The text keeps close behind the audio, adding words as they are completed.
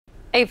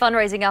A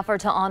fundraising effort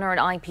to honor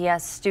an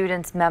IPS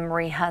student's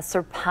memory has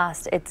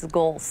surpassed its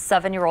goal.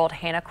 7-year-old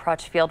Hannah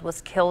Crutchfield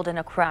was killed in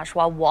a crash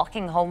while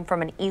walking home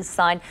from an East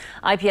Side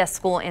IPS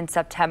school in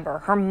September.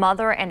 Her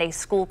mother and a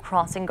school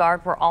crossing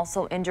guard were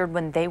also injured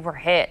when they were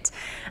hit.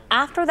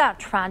 After that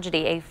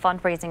tragedy, a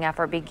fundraising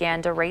effort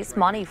began to raise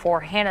money for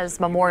Hannah's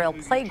memorial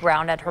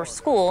playground at her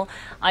school,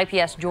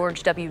 IPS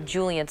George W.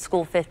 Julian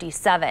School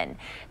 57.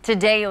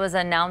 Today, it was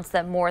announced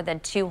that more than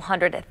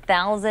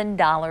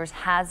 $200,000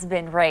 has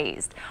been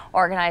raised.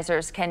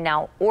 Organizers can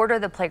now order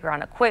the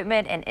playground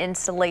equipment, and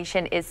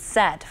installation is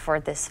set for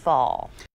this fall.